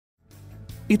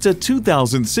It's a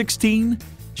 2016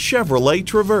 Chevrolet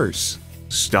Traverse.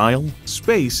 Style,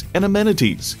 space, and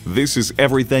amenities. This is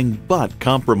everything but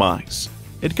compromise.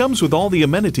 It comes with all the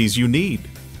amenities you need.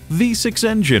 V6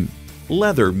 engine,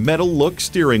 leather metal look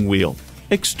steering wheel,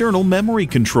 external memory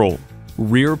control,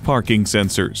 rear parking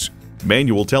sensors,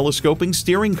 manual telescoping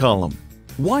steering column,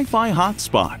 Wi-Fi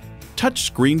hotspot,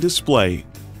 touchscreen display,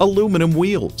 aluminum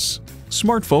wheels,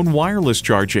 smartphone wireless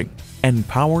charging, and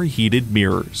power heated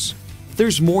mirrors.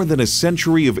 There's more than a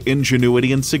century of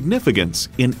ingenuity and significance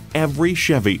in every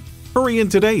Chevy. Hurry in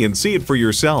today and see it for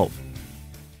yourself.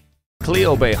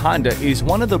 Cleo Bay Honda is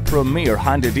one of the premier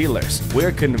Honda dealers.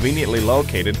 We're conveniently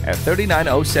located at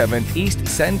 3907 East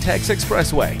Centex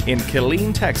Expressway in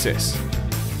Killeen, Texas.